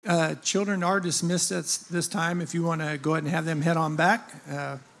Children are dismissed at this time. If you want to go ahead and have them head on back,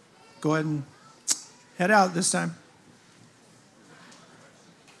 go ahead and head out this time.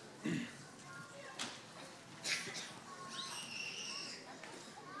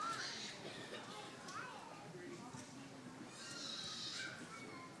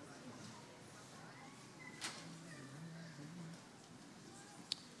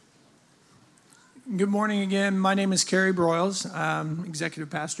 Good morning again. My name is Kerry Broyles. I'm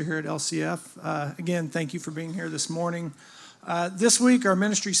executive pastor here at LCF. Again, thank you for being here this morning. This week, our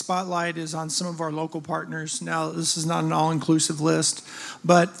ministry spotlight is on some of our local partners. Now, this is not an all-inclusive list,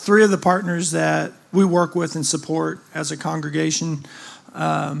 but 3 of the partners that we work with and support as a congregation,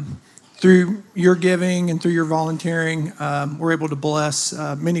 through your giving and through your volunteering, we're able to bless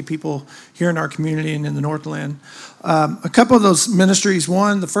many people here in our community and in the Northland. A couple of those ministries,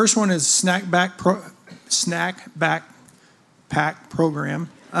 the first one is Snack Backpack Program.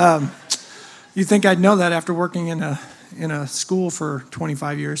 You think I'd know that after working in a school for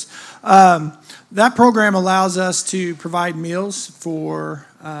 25 years. That program allows us to provide meals for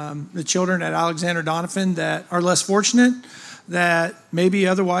the children at Alexander Donovan that are less fortunate, that maybe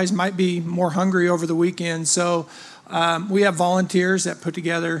otherwise might be more hungry over the weekend. So we have volunteers that put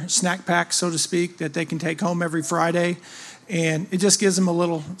together snack packs, so to speak, that they can take home every Friday. And it just gives them a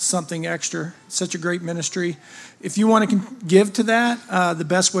little something extra. Such a great ministry. If you want to give to that, the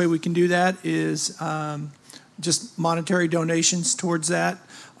best way we can do that is just monetary donations towards that,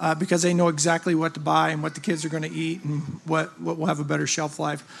 because they know exactly what to buy and what the kids are going to eat and what will have a better shelf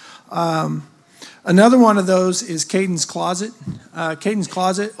life. Another one of those is Caden's Closet. Caden's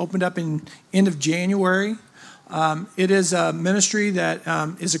Closet opened up in end of January. It is a ministry that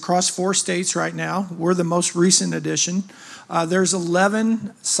is across 4 states right now. We're the most recent addition. There's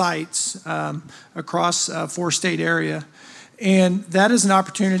 11 sites across a 4-state area. And that is an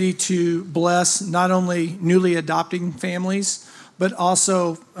opportunity to bless not only newly adopting families, but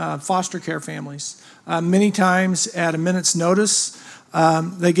also foster care families. Many times at a minute's notice,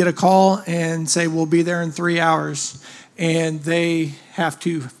 they get a call and say, we'll be there in 3 hours. And they have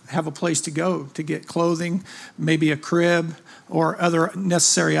to have a place to go to get clothing, maybe a crib, or other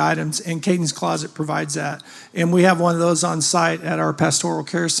necessary items, and Caden's Closet provides that. And we have one of those on site at our Pastoral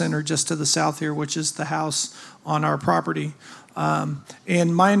Care Center just to the south here, which is the house on our property.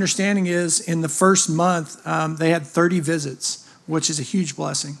 And my understanding is in the first month, they had 30 visits, which is a huge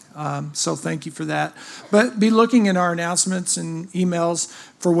blessing. So thank you for that. But be looking in our announcements and emails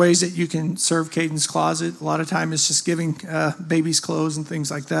for ways that you can serve Caden's Closet. A lot of time it's just giving babies clothes and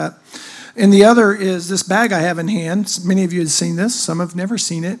things like that. And the other is this bag I have in hand. Many of you have seen this. Some have never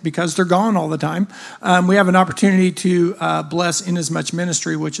seen it because they're gone all the time. We have an opportunity to bless Inasmuch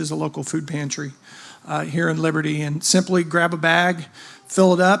Ministry, which is a local food pantry here in Liberty. And simply grab a bag,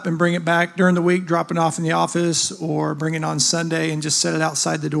 fill it up, and bring it back during the week, drop it off in the office, or bring it on Sunday and just set it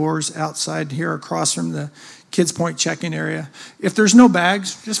outside the doors, outside here across from the Kids Point check-in area. If there's no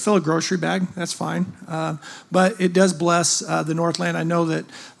bags, just fill a grocery bag. That's fine. But it does bless the Northland. I know that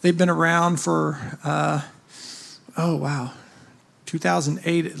they've been around for,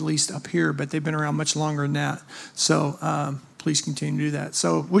 2008 at least up here, but they've been around much longer than that. So please continue to do that.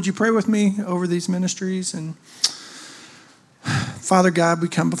 So would you pray with me over these ministries? And Father God, we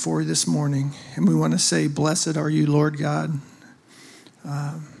come before you this morning, and we want to say, blessed are you, Lord God,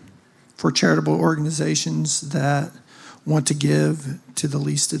 for charitable organizations that want to give to the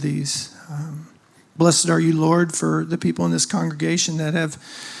least of these. Blessed are you, Lord, for the people in this congregation that have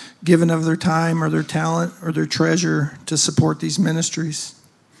given of their time or their talent or their treasure to support these ministries.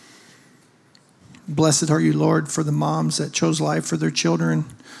 Blessed are you, Lord, for the moms that chose life for their children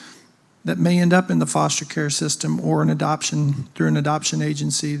that may end up in the foster care system or an adoption through an adoption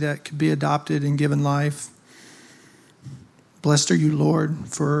agency that could be adopted and given life. Blessed are you, Lord,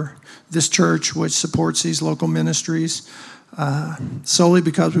 for this church which supports these local ministries solely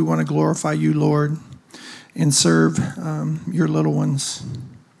because we want to glorify you, Lord, and serve your little ones.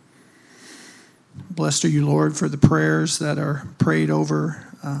 Blessed are you, Lord, for the prayers that are prayed over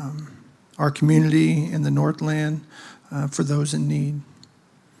our community in the Northland for those in need.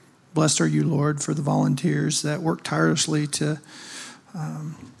 Blessed are you, Lord, for the volunteers that work tirelessly to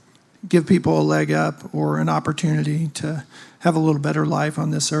give people a leg up or an opportunity to have a little better life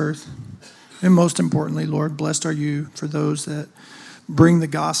on this earth. And most importantly, Lord, blessed are you for those that bring the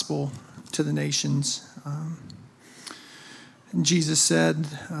gospel to the nations. And Jesus said,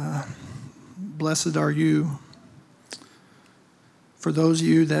 blessed are you for those of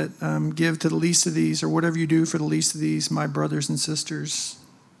you that give to the least of these, or whatever you do for the least of these, my brothers and sisters,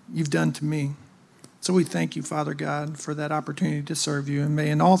 you've done to me. So we thank you, Father God, for that opportunity to serve you, and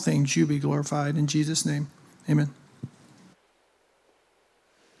may in all things you be glorified. In Jesus' name, amen.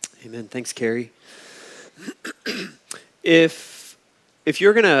 Amen. Thanks, Carrie. If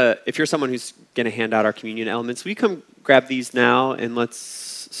you're someone who's gonna hand out our communion elements, will you come grab these now and let's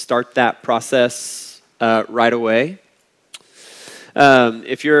start that process right away.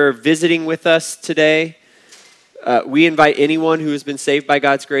 If you're visiting with us today, we invite anyone who has been saved by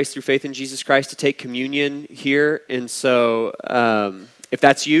God's grace through faith in Jesus Christ to take communion here. And so if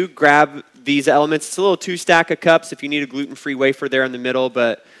that's you, grab these elements. It's a little 2-stack of cups if you need a gluten-free wafer there in the middle,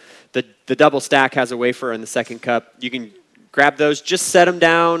 but the double stack has a wafer in the second cup. You can grab those. Just set them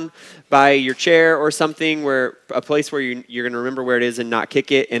down by your chair or something, a place where you're going to remember where it is and not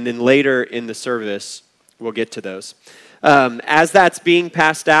kick it. And then later in the service, we'll get to those. As that's being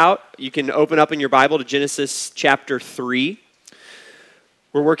passed out, you can open up in your Bible to Genesis chapter 3.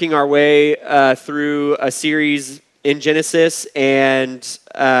 We're working our way through a series in Genesis, and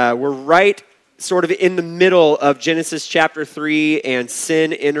we're right sort of in the middle of Genesis chapter 3 and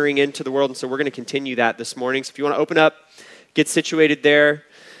sin entering into the world, and so we're going to continue that this morning. So if you want to open up, get situated there.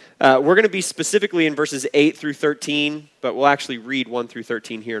 We're going to be specifically in verses 8 through 13, but we'll actually read 1 through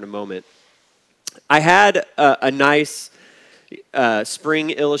 13 here in a moment. I had a nice spring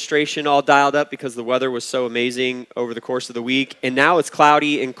illustration all dialed up because the weather was so amazing over the course of the week, and now it's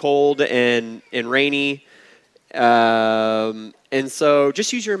cloudy and cold and rainy, and so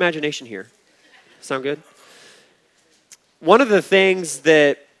just use your imagination here. Sound good? One of the things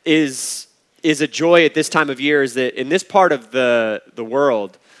that is a joy at this time of year is that in this part of the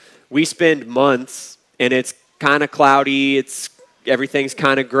world, we spend months and it's kind of cloudy, everything's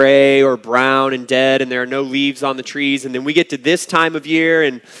kind of gray or brown and dead, and there are no leaves on the trees. And then we get to this time of year,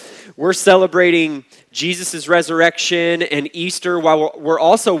 and we're celebrating Jesus' resurrection and Easter while we're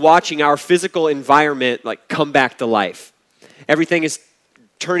also watching our physical environment like come back to life. Everything is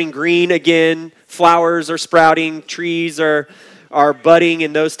turning green again. Flowers are sprouting. Trees are budding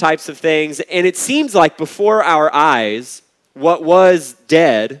and those types of things. And it seems like before our eyes, what was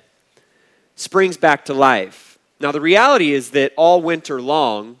dead springs back to life. Now, the reality is that all winter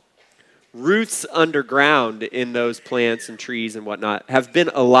long, roots underground in those plants and trees and whatnot have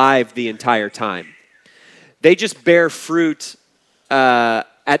been alive the entire time. They just bear fruit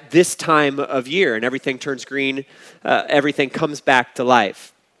at this time of year, and everything turns green. Everything comes back to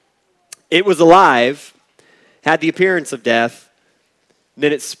life. It was alive, had the appearance of death,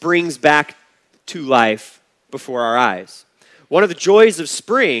 then it springs back to life before our eyes. One of the joys of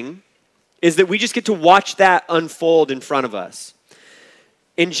spring is that we just get to watch that unfold in front of us.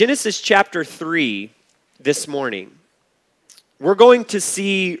 In Genesis chapter 3 this morning, we're going to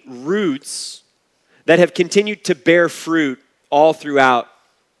see roots that have continued to bear fruit all throughout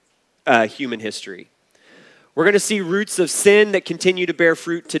human history. We're going to see roots of sin that continue to bear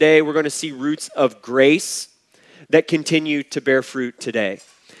fruit today. We're going to see roots of grace that continue to bear fruit today.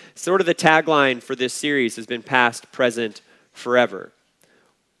 Sort of the tagline for this series has been past, present, forever.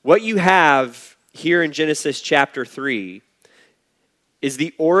 What you have here in Genesis chapter 3 is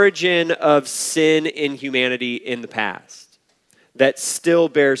the origin of sin in humanity in the past that still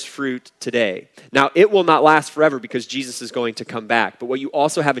bears fruit today. Now, it will not last forever because Jesus is going to come back. But what you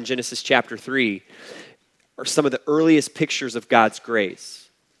also have in Genesis chapter 3 are some of the earliest pictures of God's grace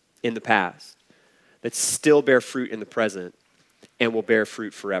in the past that still bear fruit in the present and will bear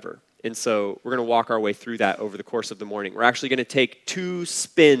fruit forever. And so we're going to walk our way through that over the course of the morning. We're actually going to take 2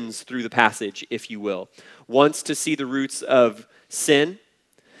 spins through the passage, if you will. Once to see the roots of sin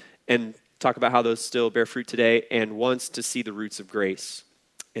and talk about how those still bear fruit today, and once to see the roots of grace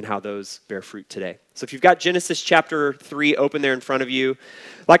and how those bear fruit today. So if you've got Genesis chapter 3 open there in front of you,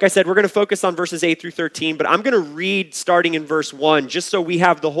 like I said, we're going to focus on verses 8 through 13, but I'm going to read starting in verse 1 just so we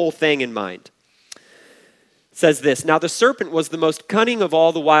have the whole thing in mind. It says this, "Now the serpent was the most cunning of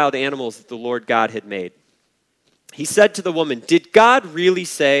all the wild animals that the Lord God had made. He said to the woman, 'Did God really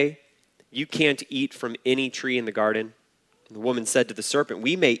say, you can't eat from any tree in the garden?' And the woman said to the serpent,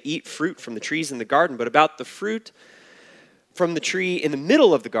 'We may eat fruit from the trees in the garden, but about the fruit from the tree in the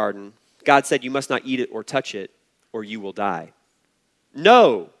middle of the garden, God said, you must not eat it or touch it, or you will die.'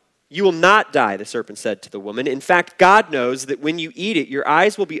 'No, you will not die,' the serpent said to the woman. 'In fact, God knows that when you eat it, your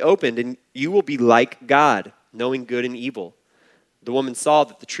eyes will be opened and you will be like God, knowing good and evil.' The woman saw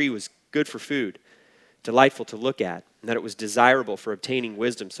that the tree was good for food, delightful to look at, and that it was desirable for obtaining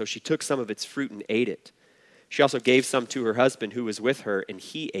wisdom. So she took some of its fruit and ate it. She also gave some to her husband who was with her, and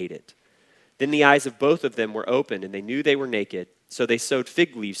he ate it. Then the eyes of both of them were opened, and they knew they were naked. So they sewed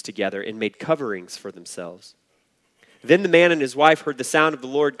fig leaves together and made coverings for themselves. Then the man and his wife heard the sound of the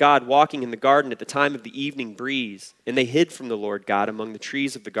Lord God walking in the garden at the time of the evening breeze, and they hid from the Lord God among the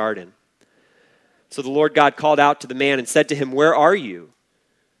trees of the garden. So the Lord God called out to the man and said to him, "Where are you?"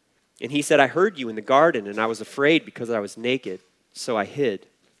 And he said, "I heard you in the garden, and I was afraid because I was naked, so I hid."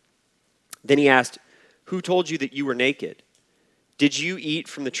 Then he asked, "Who told you that you were naked? Did you eat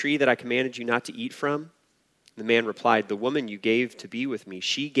from the tree that I commanded you not to eat from?" The man replied, "The woman you gave to be with me,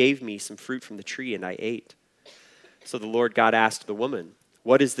 she gave me some fruit from the tree, and I ate." So the Lord God asked the woman,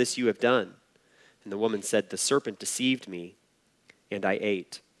 "What is this you have done?" And the woman said, "The serpent deceived me, and I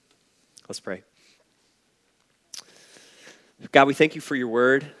ate." Let's pray. God, we thank you for your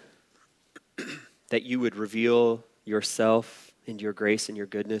word, that you would reveal yourself and your grace and your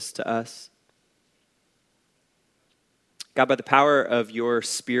goodness to us. God, by the power of your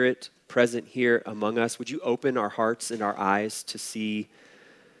Spirit present here among us, would you open our hearts and our eyes to see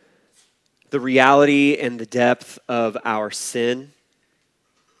the reality and the depth of our sin?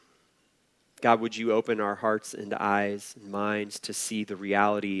 God, would you open our hearts and eyes and minds to see the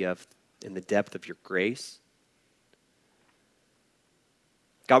reality of and the depth of your grace?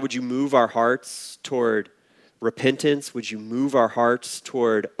 God, would you move our hearts toward repentance? Would you move our hearts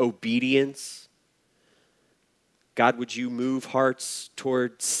toward obedience? God, would you move hearts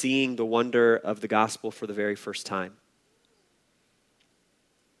toward seeing the wonder of the gospel for the very first time?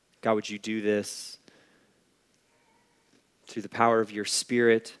 God, would you do this through the power of your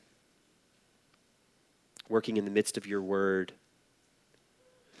Spirit, working in the midst of your word?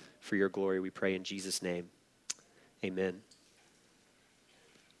 For your glory, we pray in Jesus' name. Amen.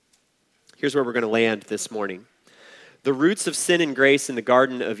 Here's where we're going to land this morning. The roots of sin and grace in the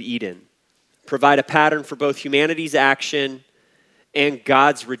Garden of Eden provide a pattern for both humanity's action and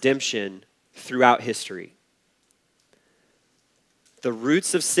God's redemption throughout history. The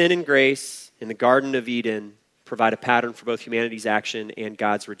roots of sin and grace in the Garden of Eden provide a pattern for both humanity's action and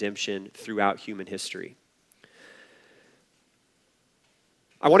God's redemption throughout human history.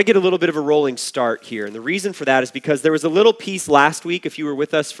 I want to get a little bit of a rolling start here, and the reason for that is because there was a little piece last week, if you were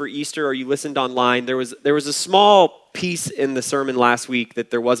with us for Easter or you listened online, there was a small piece in the sermon last week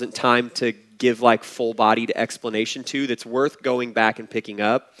that there wasn't time to give like full-bodied explanation to, that's worth going back and picking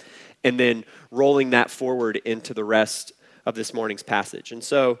up and then rolling that forward into the rest of this morning's passage. And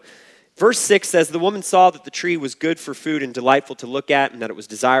so verse 6 says, "The woman saw that the tree was good for food and delightful to look at, and that it was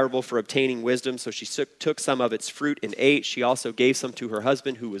desirable for obtaining wisdom. So she took some of its fruit and ate. She also gave some to her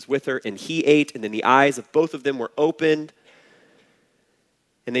husband who was with her, and he ate. And then the eyes of both of them were opened,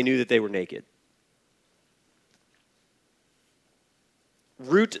 and they knew that they were naked."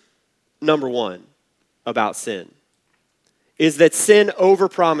 Root number one about sin is that sin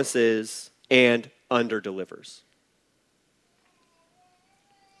overpromises and underdelivers.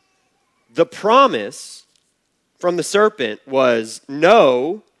 The promise from the serpent was,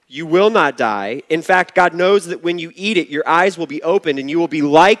 no, you will not die. In fact, God knows that when you eat it, your eyes will be opened and you will be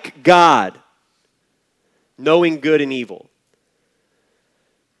like God, knowing good and evil.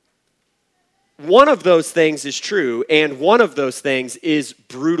 One of those things is true, and one of those things is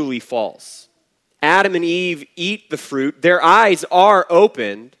brutally false. Adam and Eve eat the fruit, their eyes are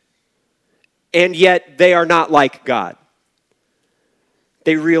opened, and yet they are not like God.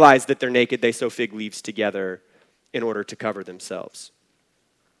 They realize that they're naked. They sew fig leaves together in order to cover themselves.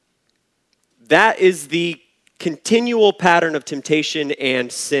 That is the continual pattern of temptation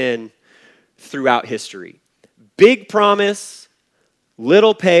and sin throughout history. Big promise,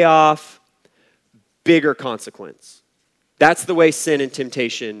 little payoff, bigger consequence. That's the way sin and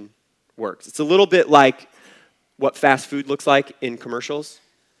temptation works. It's a little bit like what fast food looks like in commercials.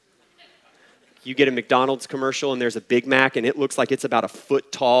 You get a McDonald's commercial and there's a Big Mac and it looks like it's about a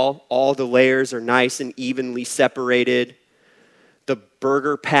foot tall. All the layers are nice and evenly separated. The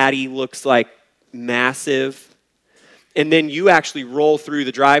burger patty looks like massive. And then you actually roll through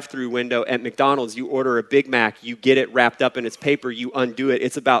the drive-through window at McDonald's. You order a Big Mac. You get it wrapped up in its paper. You undo it.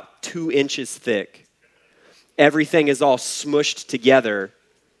 It's about 2 inches thick. Everything is all smushed together.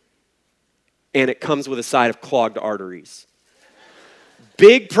 And it comes with a side of clogged arteries.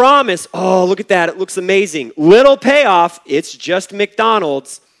 Big promise, oh, look at that, it looks amazing. Little payoff, it's just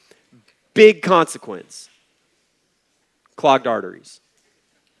McDonald's. Big consequence. Clogged arteries.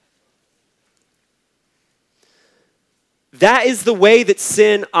 That is the way that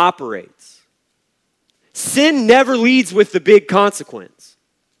sin operates. Sin never leads with the big consequence.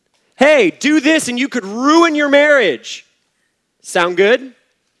 Hey, do this and you could ruin your marriage. Sound good?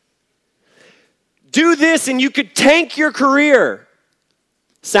 Do this and you could tank your career.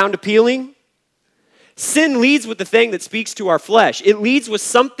 Sound appealing? Sin leads with the thing that speaks to our flesh. It leads with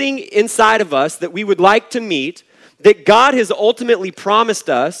something inside of us that we would like to meet that God has ultimately promised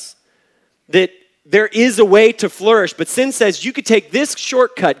us that there is a way to flourish, but sin says you could take this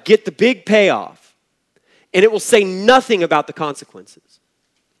shortcut, get the big payoff, and it will say nothing about the consequences.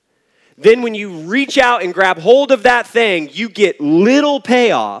 Then when you reach out and grab hold of that thing, you get little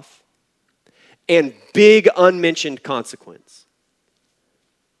payoff and big unmentioned consequence.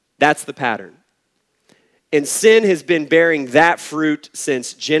 That's the pattern. And sin has been bearing that fruit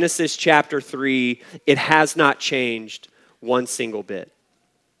since Genesis chapter 3. It has not changed one single bit.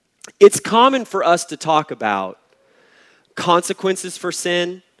 It's common for us to talk about consequences for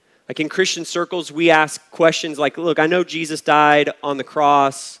sin. Like in Christian circles, we ask questions like, look, I know Jesus died on the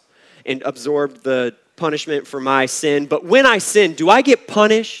cross and absorbed the punishment for my sin, but when I sin, do I get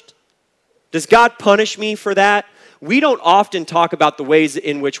punished? Does God punish me for that? We don't often talk about the ways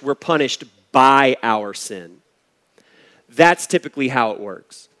in which we're punished by our sin. That's typically how it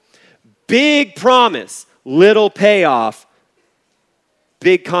works. Big promise, little payoff,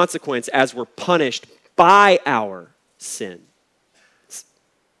 big consequence as we're punished by our sin. It's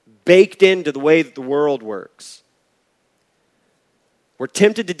baked into the way that the world works. We're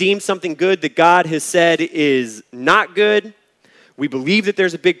tempted to deem something good that God has said is not good. We believe that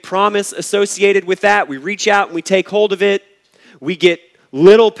there's a big promise associated with that. We reach out and we take hold of it. We get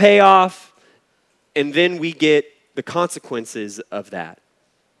little payoff, and then we get the consequences of that.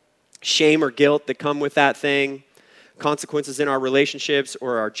 Shame or guilt that come with that thing. Consequences in our relationships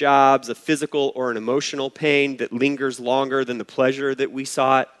or our jobs, a physical or an emotional pain that lingers longer than the pleasure that we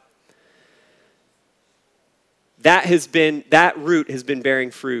sought. That root has been bearing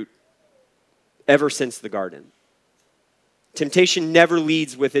fruit ever since the garden. Temptation never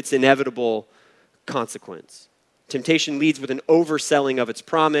leads with its inevitable consequence. Temptation leads with an overselling of its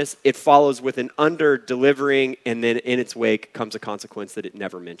promise. It follows with an under-delivering, and then in its wake comes a consequence that it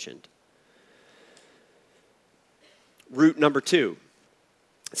never mentioned. Root number 2.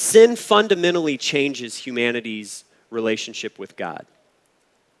 Sin fundamentally changes humanity's relationship with God.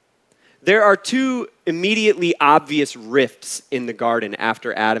 There are 2 immediately obvious rifts in the garden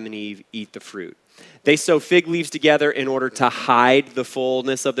after Adam and Eve eat the fruit. They sew fig leaves together in order to hide the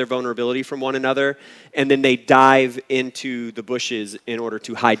fullness of their vulnerability from one another, and then they dive into the bushes in order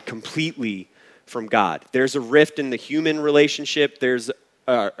to hide completely from God. There's a rift in the human relationship,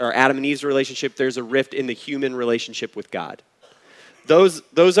 or Adam and Eve's relationship, there's a rift in the human relationship with God.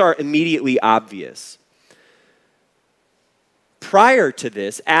 Those are immediately obvious. Prior to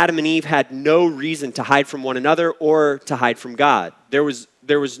this, Adam and Eve had no reason to hide from one another or to hide from God. There was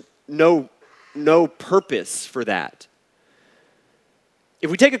no purpose for that.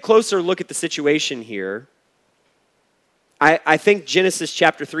 If we take a closer look at the situation here, I think Genesis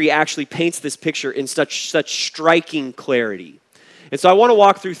chapter 3 actually paints this picture in such striking clarity. And so I want to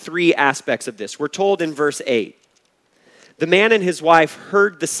walk through 3 aspects of this. We're told in verse 8, the man and his wife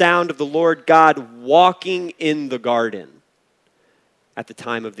heard the sound of the Lord God walking in the garden at the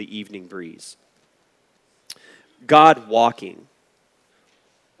time of the evening breeze. God walking.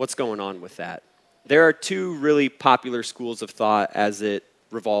 What's going on with that? There are 2 really popular schools of thought as it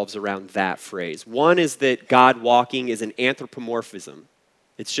revolves around that phrase. One is that God walking is an anthropomorphism.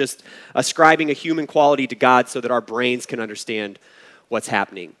 It's just ascribing a human quality to God so that our brains can understand what's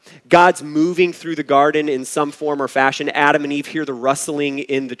happening. God's moving through the garden in some form or fashion. Adam and Eve hear the rustling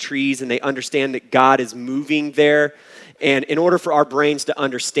in the trees and they understand that God is moving there. And in order for our brains to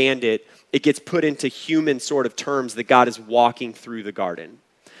understand it, it gets put into human sort of terms that God is walking through the garden.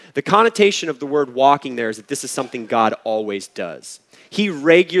 The connotation of the word walking there is that this is something God always does. He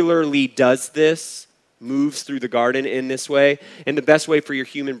regularly does this, moves through the garden in this way, and the best way for your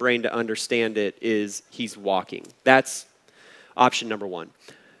human brain to understand it is he's walking. That's option number 1.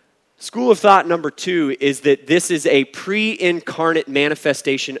 School of thought number 2 is that this is a pre-incarnate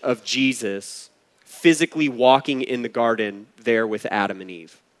manifestation of Jesus physically walking in the garden there with Adam and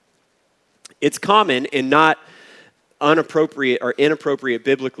Eve. It's common and not inappropriate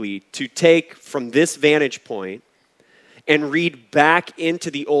biblically to take from this vantage point and read back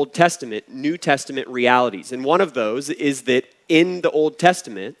into the Old Testament, New Testament realities. And one of those is that in the Old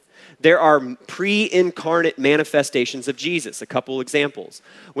Testament, there are pre-incarnate manifestations of Jesus. A couple examples.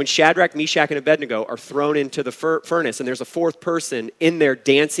 When Shadrach, Meshach, and Abednego are thrown into the furnace and there's a 4th person in there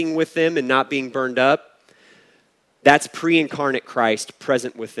dancing with them and not being burned up, that's pre-incarnate Christ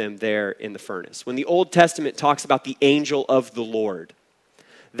present with them there in the furnace. When the Old Testament talks about the angel of the Lord,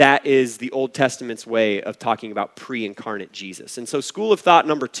 that is the Old Testament's way of talking about pre-incarnate Jesus. And so school of thought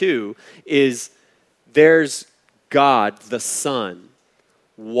number 2 is there's God, the Son,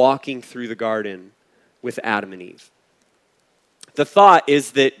 walking through the garden with Adam and Eve. The thought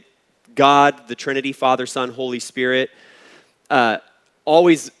is that God, the Trinity, Father, Son, Holy Spirit,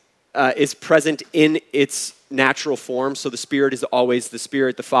 always is present in its natural form. So the Spirit is always the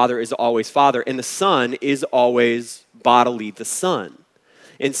Spirit, the Father is always Father, and the Son is always bodily the Son.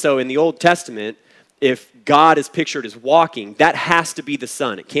 And so in the Old Testament, if God is pictured as walking, that has to be the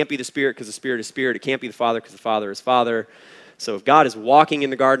Son. It can't be the Spirit because the Spirit is Spirit. It can't be the Father because the Father is Father. So if God is walking in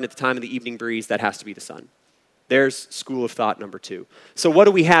the garden at the time of the evening breeze, that has to be the Son. There's school of thought number 2. So what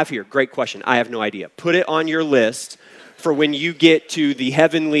do we have here? Great question. I have no idea. Put it on your list for when you get to the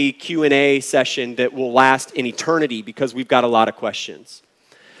heavenly Q&A session that will last an eternity because we've got a lot of questions.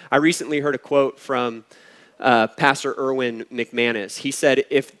 I recently heard a quote from Pastor Erwin McManus. He said,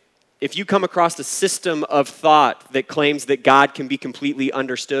 if you come across a system of thought that claims that God can be completely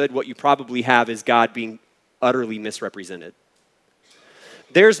understood, what you probably have is God being utterly misrepresented.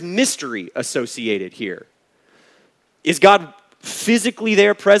 There's mystery associated here. Is God physically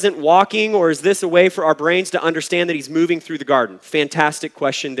there, present, walking, or is this a way for our brains to understand that he's moving through the garden? Fantastic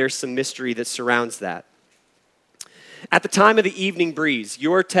question. There's some mystery that surrounds that. At the time of the evening breeze,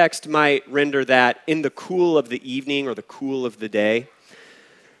 your text might render that in the cool of the evening or the cool of the day.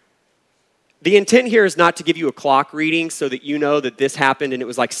 The intent here is not to give you a clock reading so that you know that this happened and it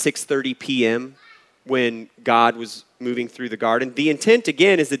was like 6:30 p.m. when God was moving through the garden. The intent,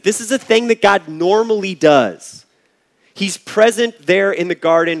 again, is that this is a thing that God normally does. He's present there in the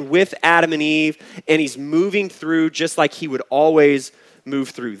garden with Adam and Eve, and he's moving through just like he would always move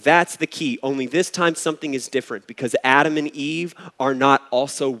through. That's the key. Only this time something is different because Adam and Eve are not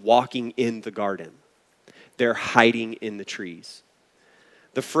also walking in the garden. They're hiding in the trees.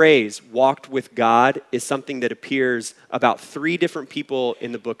 The phrase, walked with God, is something that appears about 3 different people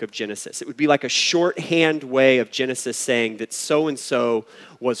in the book of Genesis. It would be like a shorthand way of Genesis saying that so-and-so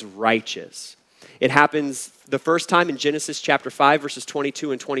was righteous. It happens the first time in Genesis chapter 5, verses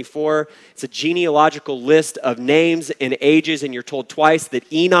 22 and 24. It's a genealogical list of names and ages, and you're told twice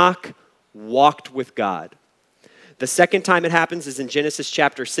that Enoch walked with God. The second time it happens is in Genesis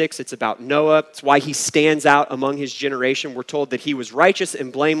chapter 6. It's about Noah. It's why he stands out among his generation. We're told that he was righteous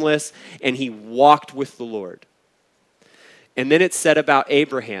and blameless, and he walked with the Lord. And then it's said about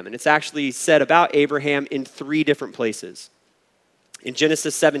Abraham, and it's actually said about Abraham in 3 different places. In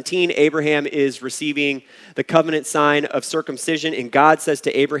Genesis 17, Abraham is receiving the covenant sign of circumcision, and God says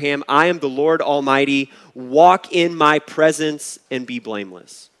to Abraham, I am the Lord Almighty, walk in my presence and be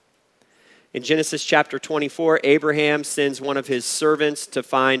blameless. In Genesis chapter 24, Abraham sends one of his servants to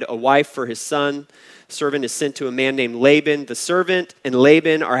find a wife for his son. The servant is sent to a man named Laban. The servant and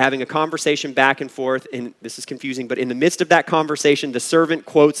Laban are having a conversation back and forth, and this is confusing, but in the midst of that conversation, the servant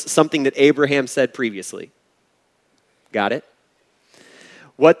quotes something that Abraham said previously. Got it?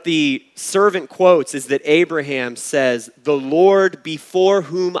 What the servant quotes is that Abraham says, the Lord before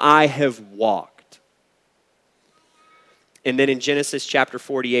whom I have walked. And then in Genesis chapter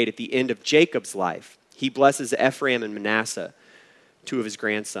 48, at the end of Jacob's life, he blesses Ephraim and Manasseh, 2 of his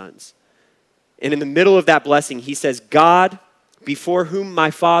grandsons. And in the middle of that blessing, he says, God, before whom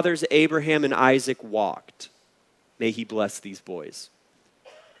my fathers Abraham and Isaac walked, may he bless these boys.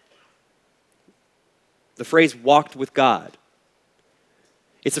 The phrase walked with God.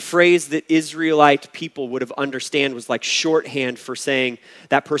 It's a phrase that Israelite people would have understood was like shorthand for saying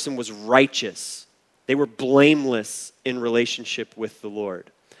that person was righteous. They were blameless in relationship with the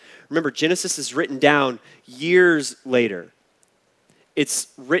Lord. Remember, Genesis is written down years later. It's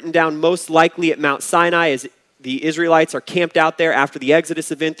written down most likely at Mount Sinai as the Israelites are camped out there after the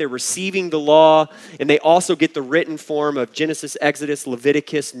Exodus event. They're receiving the law, and they also get the written form of Genesis, Exodus,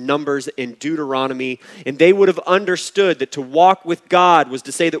 Leviticus, Numbers, and Deuteronomy. And they would have understood that to walk with God was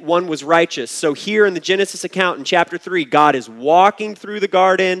to say that one was righteous. So here in the Genesis account in chapter 3, God is walking through the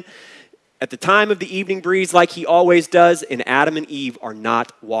garden at the time of the evening breeze like he always does, and Adam and Eve are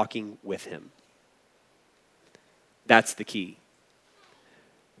not walking with him. That's the key.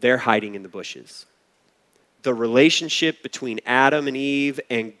 They're hiding in the bushes. The relationship between Adam and Eve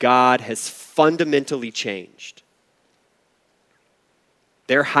and God has fundamentally changed.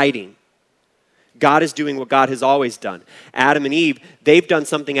 They're hiding. God is doing what God has always done. Adam and Eve, they've done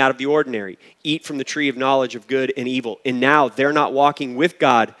something out of the ordinary. Eat from the tree of knowledge of good and evil. And now they're not walking with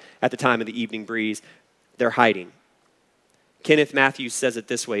God at the time of the evening breeze. They're hiding. Kenneth Matthews says it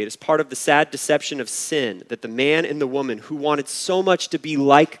this way: it is part of the sad deception of sin that the man and the woman who wanted so much to be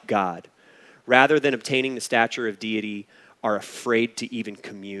like God, rather than obtaining the stature of deity, are afraid to even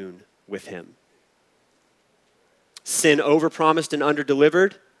commune with him. Sin overpromised and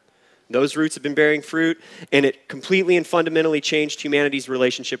underdelivered. Those roots have been bearing fruit, and it completely and fundamentally changed humanity's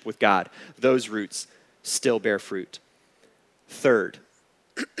relationship with God. Those roots still bear fruit. Third,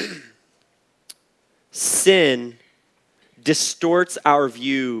 sin distorts our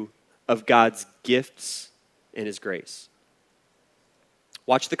view of God's gifts and his grace.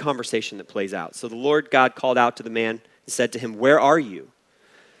 Watch the conversation that plays out. So the Lord God called out to the man and said to him, "Where are you?"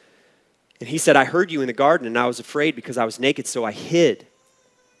 And he said, "I heard you in the garden, and I was afraid because I was naked, so I hid."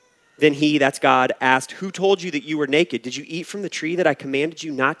 Then he, that's God, asked, "Who told you that you were naked? Did you eat from the tree that I commanded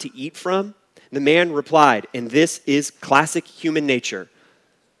you not to eat from?" The man replied, and this is classic human nature,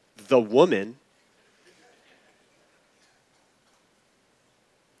 "The woman."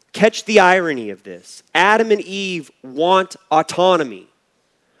 Catch the irony of this. Adam and Eve want autonomy.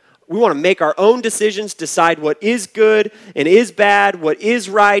 We want to make our own decisions, decide what is good and is bad, what is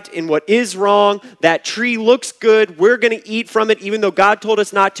right and what is wrong. That tree looks good. We're going to eat from it even though God told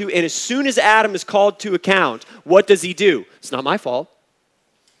us not to. And as soon as Adam is called to account, what does he do? It's not my fault.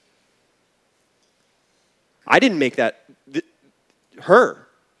 I didn't make that. Her.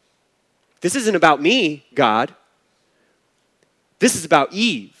 This isn't about me, God. This is about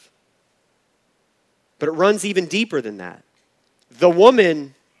Eve. But it runs even deeper than that. The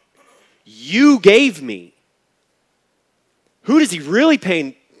woman you gave me. Who does he really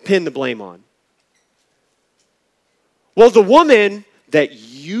pin the blame on? Well, the woman that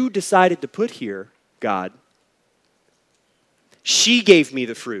you decided to put here, God, she gave me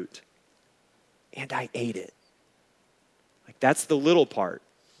the fruit, and I ate it. Like, that's the little part.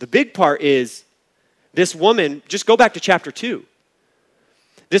 The big part is this woman, just go back to chapter 2.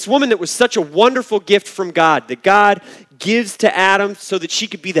 This woman that was such a wonderful gift from God, that God gives to Adam so that she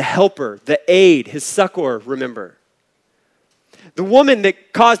could be the helper, the aid, his succor, remember. The woman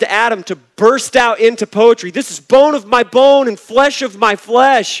that caused Adam to burst out into poetry. This is bone of my bone and flesh of my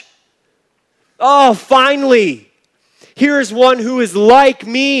flesh. Oh, finally, here is one who is like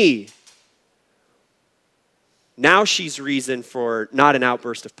me. Now she's reason for not an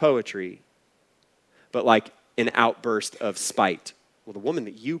outburst of poetry, but like an outburst of spite. Well, the woman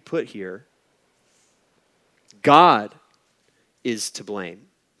that you put here, God is to blame.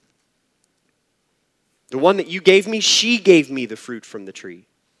 The one that you gave me, she gave me the fruit from the tree,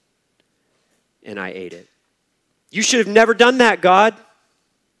 and I ate it. You should have never done that, God.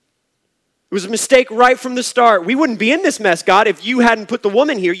 It was a mistake right from the start. We wouldn't be in this mess, God, if you hadn't put the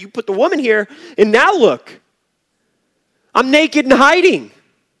woman here. You put the woman here, and now look. I'm naked and hiding.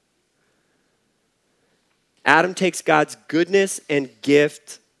 Adam takes God's goodness and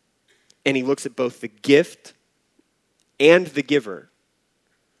gift, and he looks at both the gift and the giver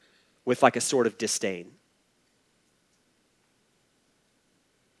with like a sort of disdain.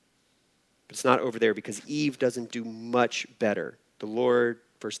 But it's not over there because Eve doesn't do much better. The Lord,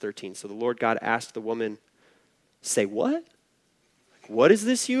 verse 13, so the Lord God asked the woman, say what? What is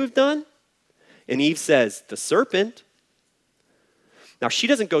this you have done? And Eve says, the serpent. Now, she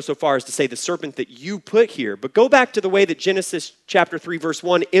doesn't go so far as to say the serpent that you put here, but go back to the way that Genesis chapter 3, verse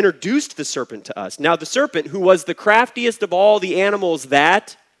 1 introduced the serpent to us. Now, the serpent, who was the craftiest of all the animals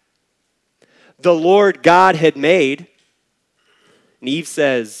that the Lord God had made, and Eve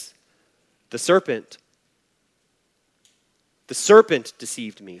says, the serpent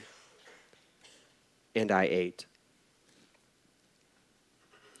deceived me, and I ate.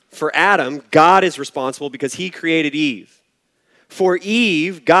 For Adam, God is responsible because he created Eve. For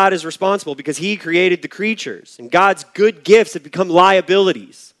Eve, God is responsible because he created the creatures. And God's good gifts have become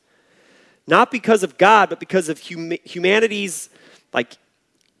liabilities. Not because of God, but because of humanity's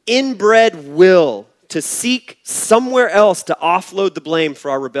inbred will to seek somewhere else to offload the blame for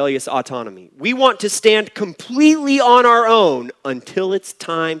our rebellious autonomy. We want to stand completely on our own until it's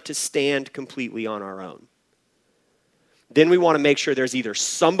time to stand completely on our own. Then we want to make sure there's either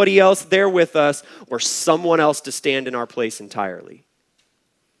somebody else there with us or someone else to stand in our place entirely.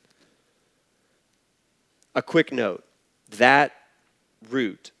 A quick note, that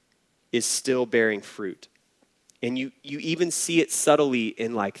root is still bearing fruit. And you even see it subtly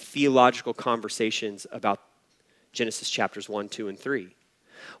in theological conversations about Genesis chapters 1, 2, and 3.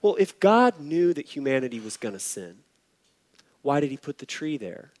 Well, if God knew that humanity was going to sin, why did he put the tree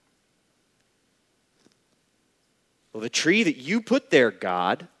there? Well, the tree that you put there,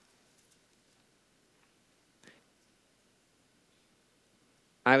 God,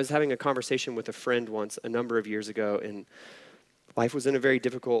 I was having a conversation with a friend once a number of years ago, and life was in a very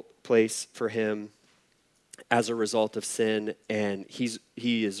difficult place for him as a result of sin, and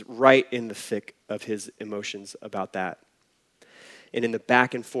he is right in the thick of his emotions about that. And in the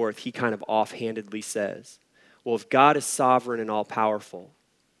back and forth, he kind of offhandedly says, well, if God is sovereign and all-powerful,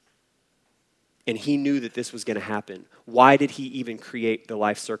 and he knew that this was going to happen, why did he even create the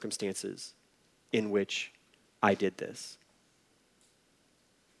life circumstances in which I did this?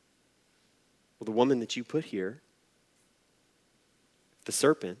 Well, the woman that you put here, the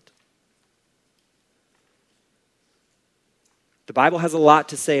serpent, the Bible has a lot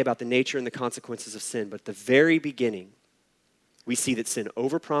to say about the nature and the consequences of sin, but at the very beginning, we see that sin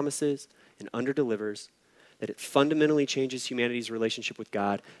overpromises and underdelivers, that it fundamentally changes humanity's relationship with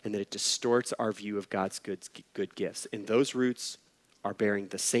God, and that it distorts our view of God's good gifts. And those roots are bearing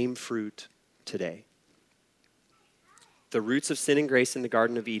the same fruit today. The roots of sin and grace in the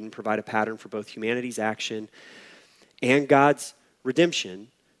Garden of Eden provide a pattern for both humanity's action and God's redemption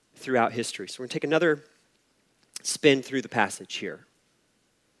throughout history. So we're going to take another spin through the passage here.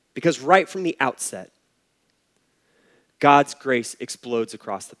 Because right from the outset, God's grace explodes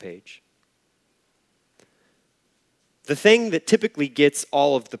across the page. The thing that typically gets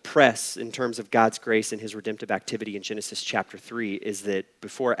all of the press in terms of God's grace and his redemptive activity in Genesis chapter 3 is that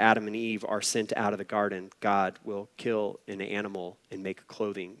before Adam and Eve are sent out of the garden, God will kill an animal and make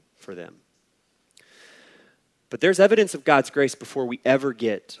clothing for them. But there's evidence of God's grace before we ever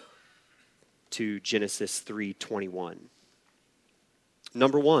get to Genesis 3:21.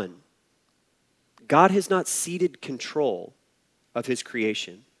 Number one, God has not ceded control of his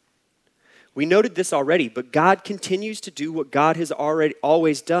creation. We noted this already, but God continues to do what God has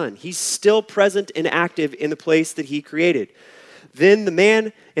always done. He's still present and active in the place that he created. Then the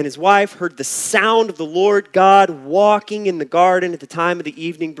man and his wife heard the sound of the Lord God walking in the garden at the time of the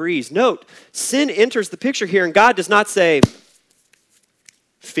evening breeze. Note, sin enters the picture here, and God does not say,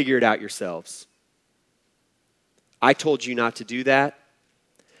 figure it out yourselves. I told you not to do that.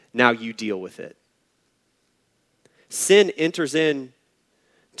 Now you deal with it. Sin enters in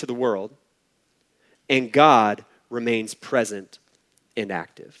to the world, and God remains present and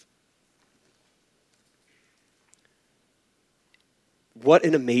active. What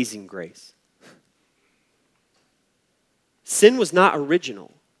an amazing grace. Sin was not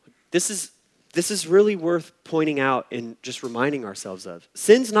original. This is really worth pointing out and just reminding ourselves of.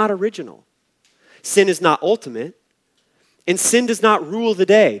 Sin's not original. Sin is not ultimate. And sin does not rule the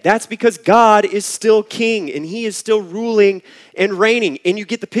day. That's because God is still king and he is still ruling and reigning. And you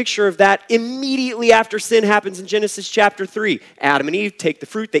get the picture of that immediately after sin happens in Genesis chapter 3. Adam and Eve take the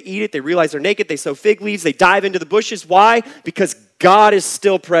fruit, they eat it, they realize they're naked, they sow fig leaves, they dive into the bushes. Why? Because God is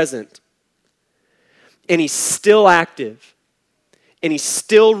still present. And he's still active. And he's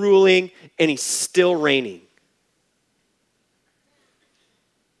still ruling and he's still reigning.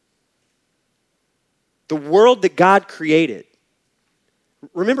 The world that God created,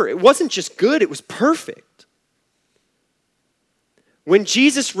 remember, it wasn't just good, it was perfect. When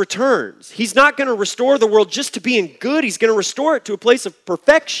Jesus returns, he's not going to restore the world just to being good, he's going to restore it to a place of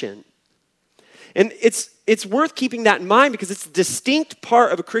perfection. And it's worth keeping that in mind because it's a distinct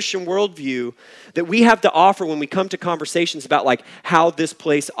part of a Christian worldview that we have to offer when we come to conversations about like how this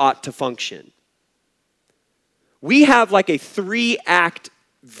place ought to function. We have like a 3-act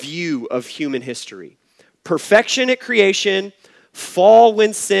view of human history. Perfection at creation, fall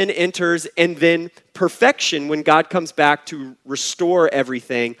when sin enters, and then perfection when God comes back to restore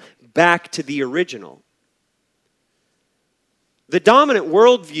everything back to the original. The dominant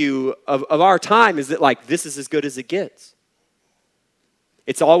worldview of our time is that like this is as good as it gets.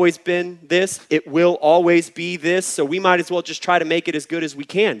 It's always been this, it will always be this, so we might as well just try to make it as good as we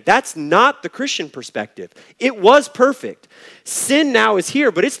can. That's not the Christian perspective. It was perfect. Sin now is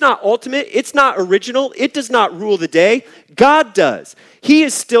here, but it's not ultimate, it's not original, it does not rule the day. God does. He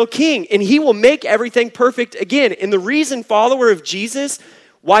is still king, and he will make everything perfect again. And the reason, follower of Jesus,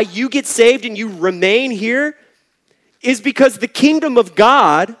 why you get saved and you remain here is because the kingdom of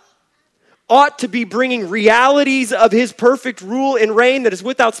God ought to be bringing realities of his perfect rule and reign that is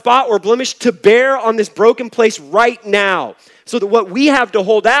without spot or blemish to bear on this broken place right now. So that what we have to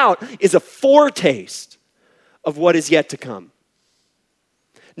hold out is a foretaste of what is yet to come.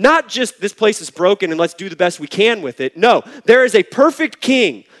 Not just this place is broken and let's do the best we can with it. No, there is a perfect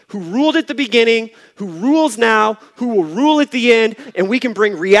king who ruled at the beginning, who rules now, who will rule at the end, and we can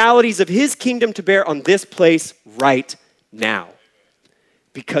bring realities of his kingdom to bear on this place right now.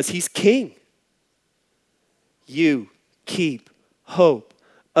 Because he's king. You keep hope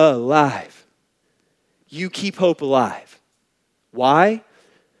alive. You keep hope alive. Why?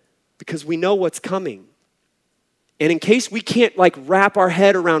 Because we know what's coming. And in case we can't like wrap our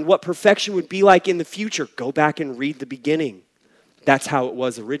head around what perfection would be like in the future, go back and read the beginning. That's how it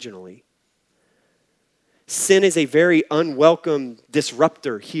was originally. Sin is a very unwelcome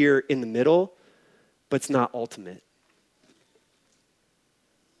disruptor here in the middle, but it's not ultimate.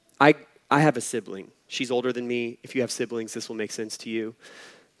 I have a sibling. She's older than me. If you have siblings, this will make sense to you.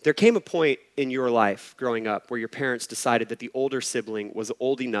 There came a point in your life growing up where your parents decided that the older sibling was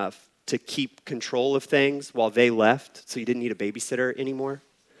old enough to keep control of things while they left, so you didn't need a babysitter anymore.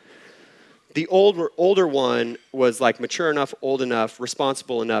 The older one was like mature enough, old enough,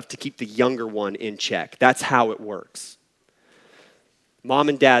 responsible enough to keep the younger one in check. That's how it works. Mom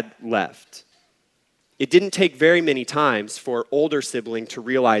and dad left. It didn't take very many times for older sibling to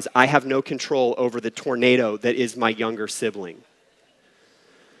realize, I have no control over the tornado that is my younger sibling.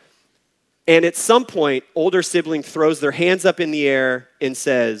 And at some point, older sibling throws their hands up in the air and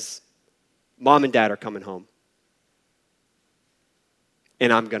says, Mom and dad are coming home.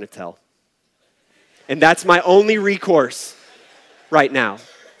 And I'm going to tell. And that's my only recourse right now.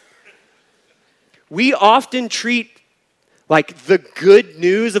 We often treat like the good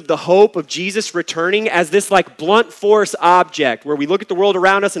news of the hope of Jesus returning as this like blunt force object where we look at the world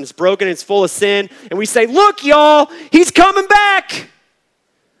around us and it's broken and it's full of sin and we say, look y'all, he's coming back.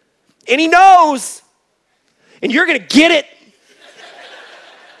 And he knows. And you're going to get it.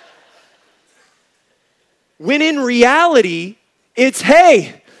 When in reality, it's,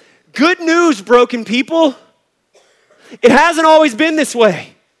 hey, good news, broken people. It hasn't always been this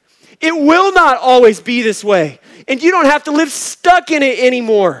way. It will not always be this way. And you don't have to live stuck in it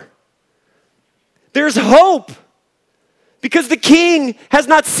anymore. There's hope. Because the king has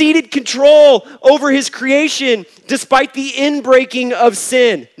not ceded control over his creation despite the inbreaking of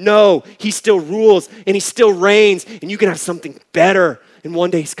sin. No, he still rules and he still reigns. And you can have something better. And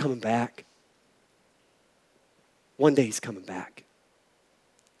one day he's coming back. One day he's coming back.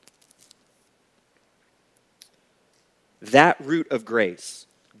 That root of grace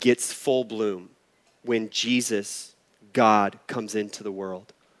gets full bloom when Jesus, God, comes into the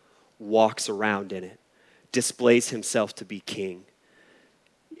world, walks around in it, displays himself to be king,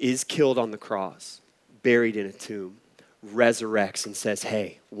 is killed on the cross, buried in a tomb, resurrects and says,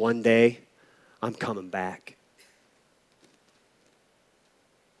 hey, one day I'm coming back.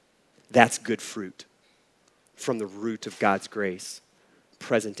 That's good fruit from the root of God's grace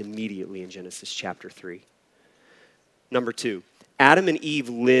present immediately in Genesis chapter 3. Number 2, Adam and Eve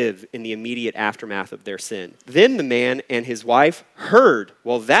live in the immediate aftermath of their sin. Then the man and his wife heard.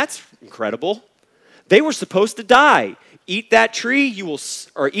 Well, that's incredible. They were supposed to die. Eat that tree,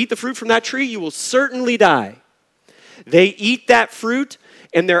 eat the fruit from that tree, you will certainly die. They eat that fruit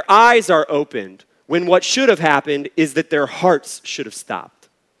and their eyes are opened when what should have happened is that their hearts should have stopped.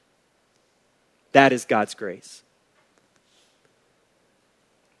 That is God's grace.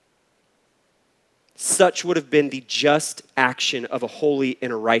 Such would have been the just action of a holy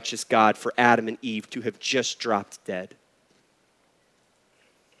and a righteous God for Adam and Eve to have just dropped dead.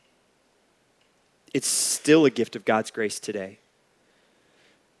 It's still a gift of God's grace today.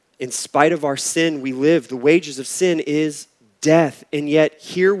 In spite of our sin, we live. The wages of sin is death. And yet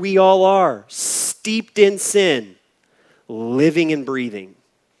here we all are, steeped in sin, living and breathing.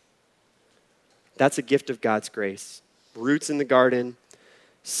 That's a gift of God's grace. Roots in the garden,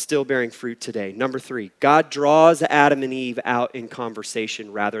 still bearing fruit today. Number 3, God draws Adam and Eve out in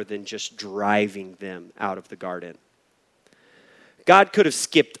conversation rather than just driving them out of the garden. God could have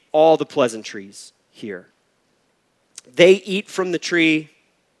skipped all the pleasantries here. They eat from the tree.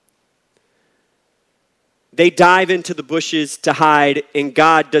 They dive into the bushes to hide, and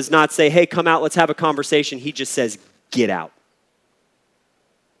God does not say, hey, come out, let's have a conversation. He just says, get out.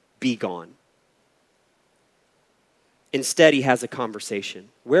 Be gone. Instead, he has a conversation.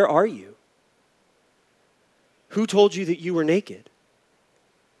 Where are you? Who told you that you were naked?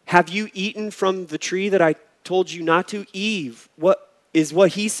 Have you eaten from the tree that I told you not to? Eve, what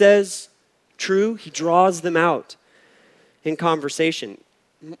he says true? He draws them out in conversation.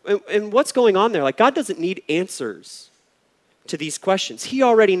 And what's going on there? Like, God doesn't need answers to these questions. He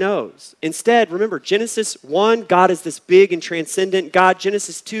already knows. Instead, remember, Genesis 1, God is this big and transcendent God.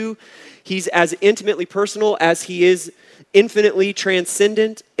 Genesis 2, he's as intimately personal as he is infinitely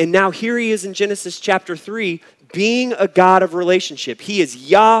transcendent. And now here he is in Genesis chapter 3, being a God of relationship. He is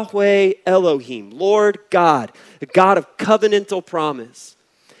Yahweh Elohim, Lord God, the God of covenantal promise.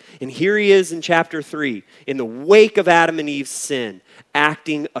 And here he is in chapter 3, in the wake of Adam and Eve's sin,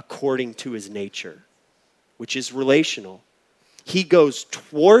 acting according to his nature, which is relational. He goes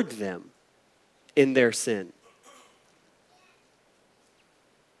toward them in their sin.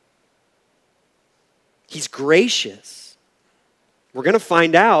 He's gracious. We're going to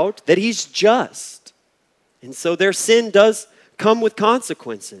find out that he's just. And so their sin does come with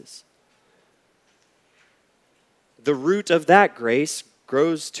consequences. The root of that grace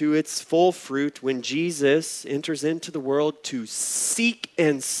grows to its full fruit when Jesus enters into the world to seek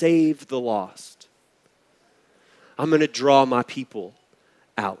and save the lost. I'm going to draw my people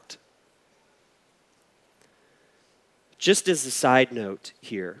out. Just as a side note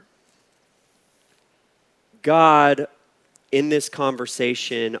here, God, in this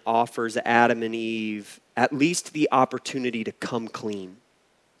conversation, offers Adam and Eve at least the opportunity to come clean.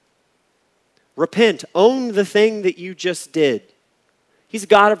 Repent. Own the thing that you just did. He's a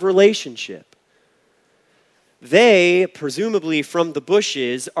God of relationship. They, presumably from the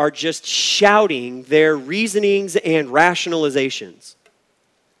bushes, are just shouting their reasonings and rationalizations.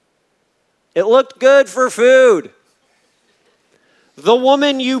 It looked good for food. The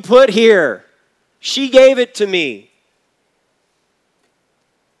woman you put here, she gave it to me.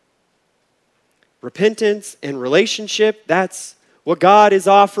 Repentance and relationship, that's what God is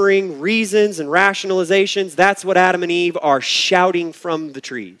offering. Reasons and rationalizations, that's what Adam and Eve are shouting from the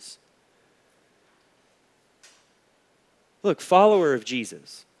trees. Look, follower of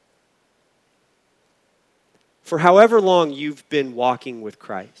Jesus, for however long you've been walking with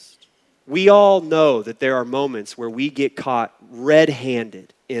Christ, we all know that there are moments where we get caught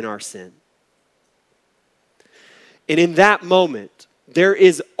red-handed in our sin. And in that moment, there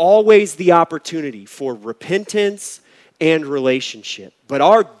is always the opportunity for repentance and relationship. But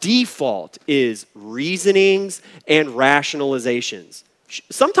our default is reasonings and rationalizations.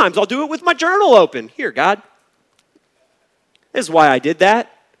 Sometimes I'll do it with my journal open. Here, God. This is why I did that.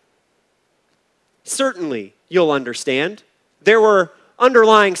 Certainly, you'll understand. There were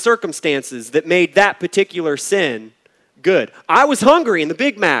underlying circumstances that made that particular sin good. I was hungry and the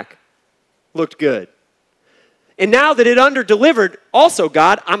Big Mac looked good. And now that it underdelivered, also,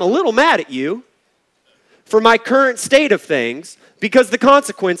 God, I'm a little mad at you for my current state of things because the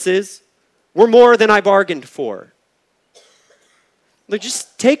consequences were more than I bargained for. Look,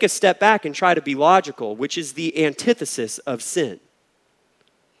 just take a step back and try to be logical, which is the antithesis of sin.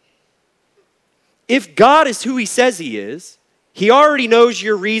 If God is who he says he is, he already knows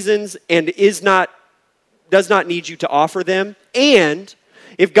your reasons and does not need you to offer them. And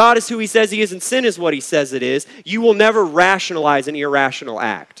if God is who he says he is and sin is what he says it is, you will never rationalize an irrational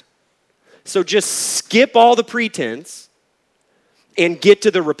act. So just skip all the pretense and get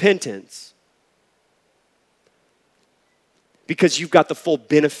to the repentance. Because you've got the full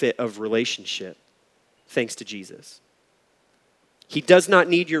benefit of relationship, thanks to Jesus. He does not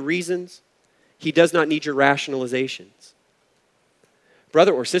need your reasons. He does not need your rationalizations.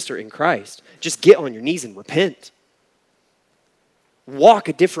 Brother or sister in Christ, just get on your knees and repent. Walk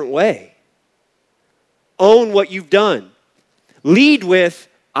a different way. Own what you've done. Lead with,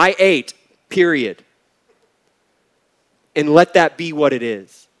 I ate, period. And let that be what it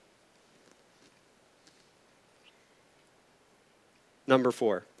is. Number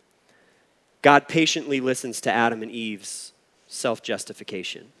 4, God patiently listens to Adam and Eve's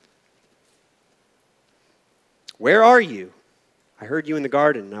self-justification. Where are you? I heard you in the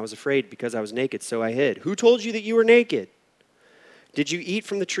garden, and I was afraid because I was naked, so I hid. Who told you that you were naked? Did you eat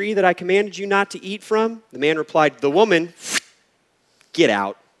from the tree that I commanded you not to eat from? The man replied, the woman, get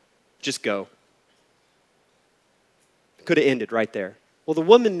out. Just go. Could have ended right there. Well, the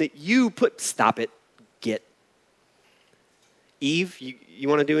woman that you stop it, get. Eve, you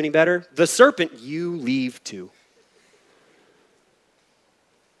want to do any better? The serpent, you leave too.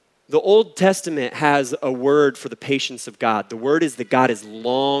 The Old Testament has a word for the patience of God. The word is that God is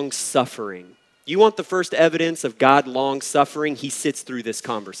long-suffering. You want the first evidence of God long-suffering? He sits through this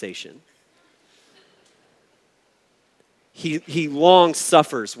conversation. He long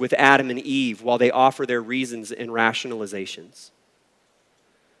suffers with Adam and Eve while they offer their reasons and rationalizations.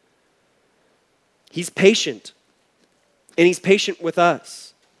 He's patient. And he's patient with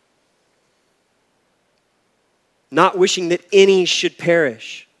us, not wishing that any should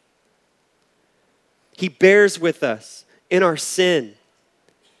perish. He bears with us in our sin.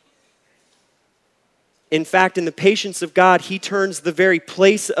 In fact, in the patience of God, he turns the very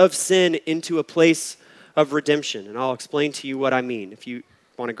place of sin into a place of redemption. And I'll explain to you what I mean if you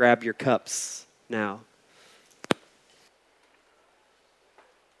want to grab your cups now.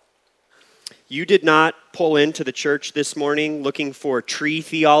 You did not pull into the church this morning looking for tree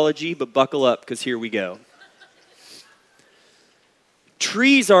theology, but buckle up because here we go.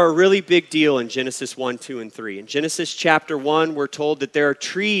 Trees are a really big deal in Genesis 1, 2, and 3. In Genesis chapter 1, we're told that there are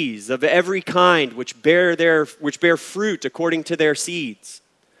trees of every kind which bear fruit according to their seeds.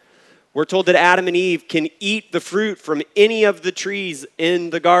 We're told that Adam and Eve can eat the fruit from any of the trees in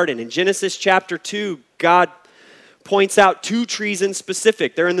the garden. In Genesis chapter 2, God points out 2 trees in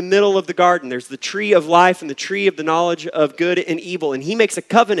specific. They're in the middle of the garden. There's the tree of life and the tree of the knowledge of good and evil. And he makes a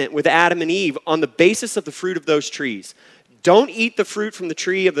covenant with Adam and Eve on the basis of the fruit of those trees. Don't eat the fruit from the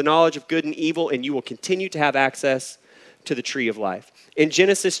tree of the knowledge of good and evil, and you will continue to have access to the tree of life. In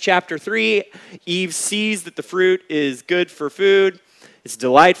Genesis chapter 3, Eve sees that the fruit is good for food. It's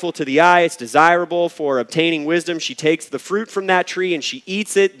delightful to the eye. It's desirable for obtaining wisdom. She takes the fruit from that tree and she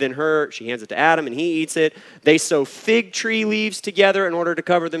eats it. Then she hands it to Adam and he eats it. They sew fig tree leaves together in order to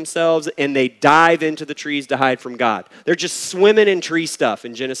cover themselves, and they dive into the trees to hide from God. They're just swimming in tree stuff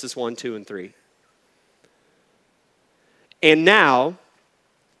in Genesis 1, 2, and 3. And now,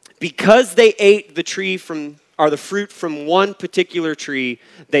 because they ate the fruit from one particular tree,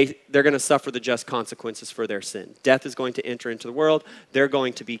 they're going to suffer the just consequences for their sin. Death is going to enter into the world. They're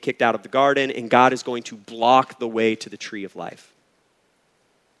going to be kicked out of the garden, and God is going to block the way to the tree of life.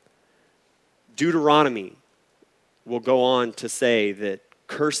 Deuteronomy will go on to say that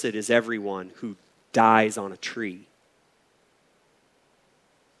cursed is everyone who dies on a tree.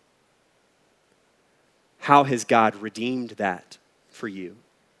 How has God redeemed that for you?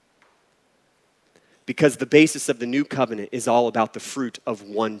 Because the basis of the new covenant is all about the fruit of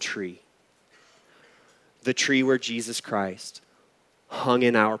one tree. The tree where Jesus Christ hung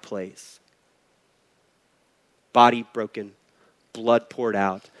in our place. Body broken, blood poured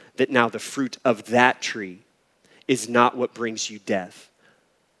out, that now the fruit of that tree is not what brings you death,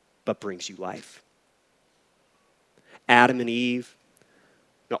 but brings you life. Adam and Eve,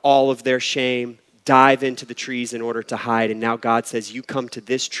 all of their shame, dive into the trees in order to hide. And now God says, you come to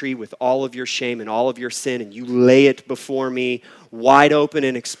this tree with all of your shame and all of your sin, and you lay it before me, wide open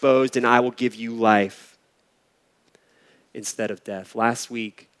and exposed, and I will give you life instead of death. Last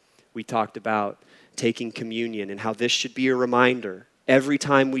week, we talked about taking communion and how this should be a reminder every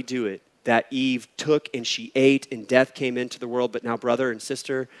time we do it, that Eve took and she ate and death came into the world. But now, brother and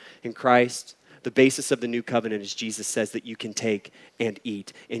sister in Christ, the basis of the new covenant is Jesus says that you can take and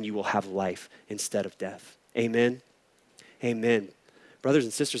eat and you will have life instead of death. Amen? Amen. Brothers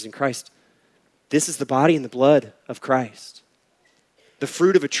and sisters in Christ, this is the body and the blood of Christ. The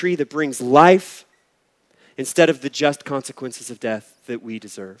fruit of a tree that brings life instead of the just consequences of death that we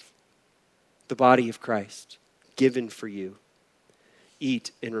deserve. The body of Christ given for you.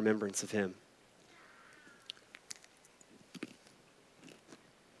 Eat in remembrance of him.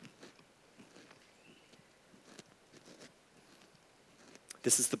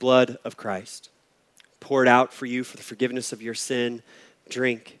 This is the blood of Christ, poured out for you for the forgiveness of your sin.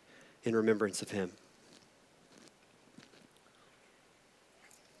 Drink in remembrance of him.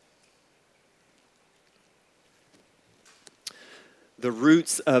 The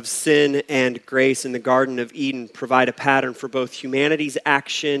roots of sin and grace in the Garden of Eden provide a pattern for both humanity's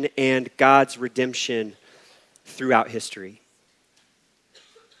action and God's redemption throughout history.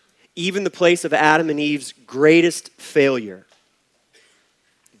 Even the place of Adam and Eve's greatest failure,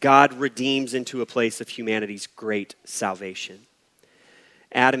 God redeems into a place of humanity's great salvation.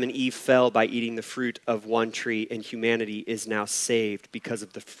 Adam and Eve fell by eating the fruit of one tree, and humanity is now saved because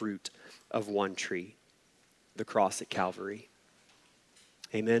of the fruit of one tree, the cross at Calvary.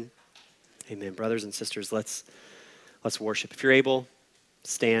 Amen. Amen. Brothers and sisters, let's worship. If you're able,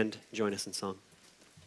 stand, join us in song.